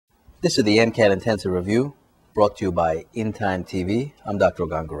This is the MCAT Intensive Review, brought to you by In Time TV. I'm Dr.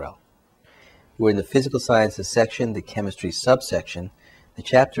 Ogan Gurel. We're in the Physical Sciences section, the Chemistry subsection. The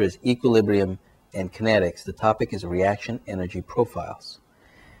chapter is Equilibrium and Kinetics. The topic is Reaction Energy Profiles.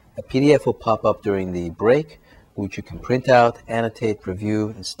 A PDF will pop up during the break, which you can print out, annotate, review,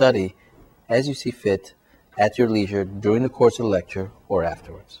 and study as you see fit at your leisure during the course of the lecture or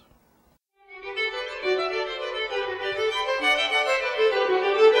afterwards.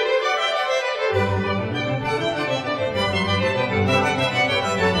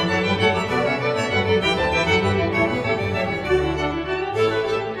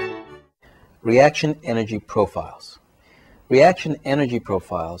 Reaction energy profiles. Reaction energy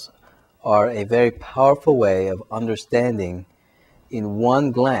profiles are a very powerful way of understanding in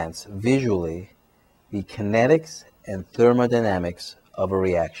one glance, visually, the kinetics and thermodynamics of a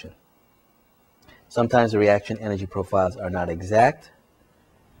reaction. Sometimes the reaction energy profiles are not exact,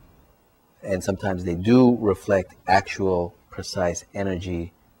 and sometimes they do reflect actual precise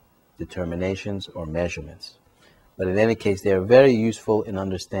energy determinations or measurements. But in any case, they are very useful in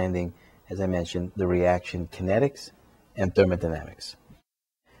understanding, as I mentioned, the reaction kinetics and thermodynamics.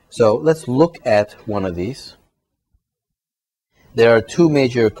 So let's look at one of these. There are two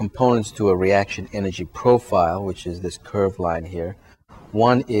major components to a reaction energy profile, which is this curved line here.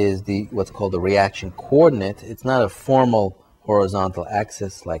 One is what's called the reaction coordinate. It's not a formal horizontal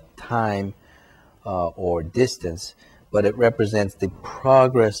axis like time or distance, but it represents the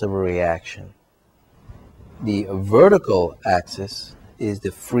progress of a reaction. The vertical axis is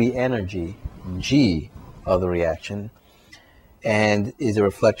the free energy, G, of the reaction, and is a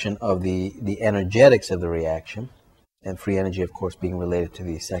reflection of the energetics of the reaction, and free energy, of course, being related to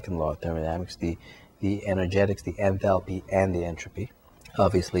the second law of thermodynamics, the energetics, the enthalpy, and the entropy.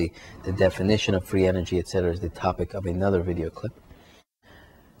 Obviously, the definition of free energy, etc., is the topic of another video clip.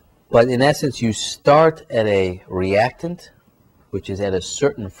 But in essence, you start at a reactant, which is at a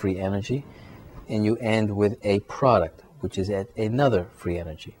certain free energy, and you end with a product, which is at another free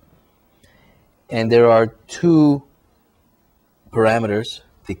energy. And there are two parameters,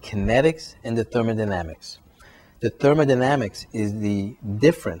 the kinetics and the thermodynamics. The thermodynamics is the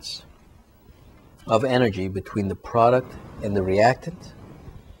difference of energy between the product and the reactant,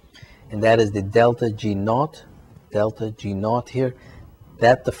 and that is the delta G naught here.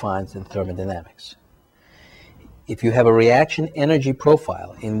 That defines the thermodynamics. If you have a reaction energy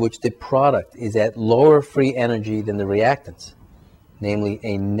profile in which the product is at lower free energy than the reactants, namely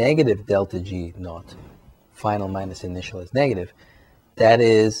a negative delta G naught, final minus initial is negative, that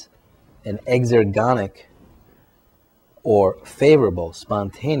is an exergonic or favorable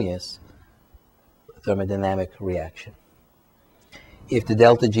spontaneous thermodynamic reaction. If the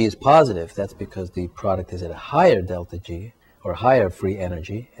delta G is positive, that's because the product is at a higher delta G or higher free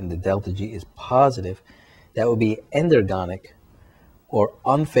energy, and the delta G is positive, that would be endergonic or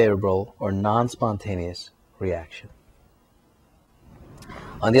unfavorable or non-spontaneous reaction.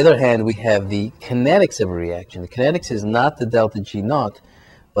 On the other hand, we have the kinetics of a reaction. The kinetics is not the delta G naught,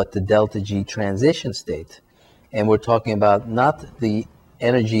 but the delta G transition state. And we're talking about not the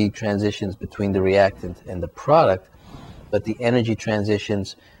energy transitions between the reactant and the product, but the energy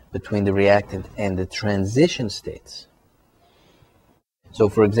transitions between the reactant and the states. So,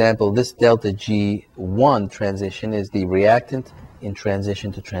 for example, this delta G1 transition is the reactant in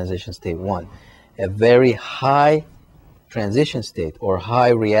transition to transition state 1. A very high transition state or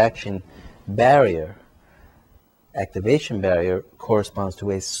high reaction barrier, activation barrier, corresponds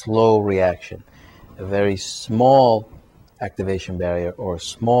to a slow reaction. A very small activation barrier or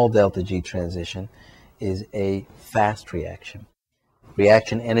small delta G transition is a fast reaction.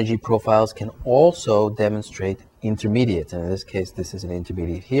 Reaction energy profiles can also demonstrate intermediates, and in this case this is an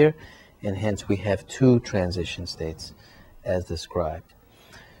intermediate here, and hence we have two transition states as described.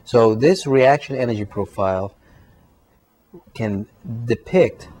 So this reaction energy profile can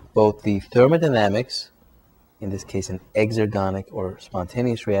depict both the thermodynamics, in this case an exergonic or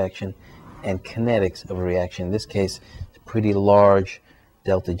spontaneous reaction, and kinetics of a reaction. In this case, it's a pretty large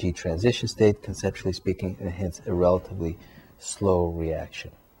delta G transition state, conceptually speaking, and hence a relatively slow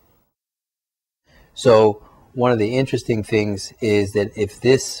reaction. So one of the interesting things is that if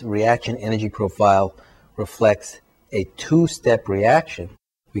this reaction energy profile reflects a two-step reaction,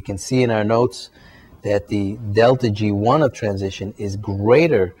 we can see in our notes that the delta G1 of transition is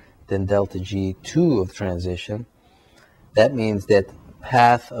greater than delta G2 of transition. That means that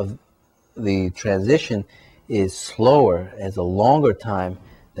path of the transition is slower, has a longer time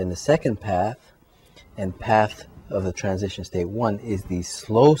than the second path, and path of the transition state 1 is the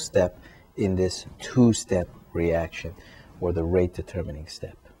slow step in this two-step reaction, or the rate determining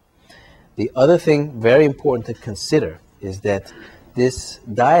step. The other thing very important to consider is that this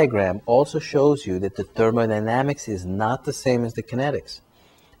diagram also shows you that the thermodynamics is not the same as the kinetics.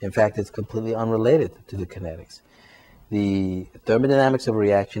 In fact, it's completely unrelated to the kinetics. The thermodynamics of a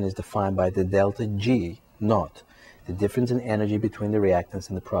reaction is defined by the delta G naught, the difference in energy between the reactants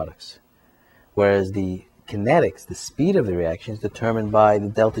and the products. Whereas the kinetics, the speed of the reaction, is determined by the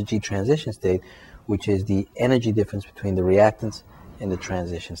delta G transition state, which is the energy difference between the reactants and the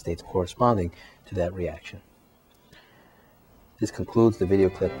transition states corresponding to that reaction. This concludes the video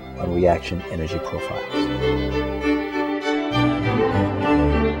clip on reaction energy profiles.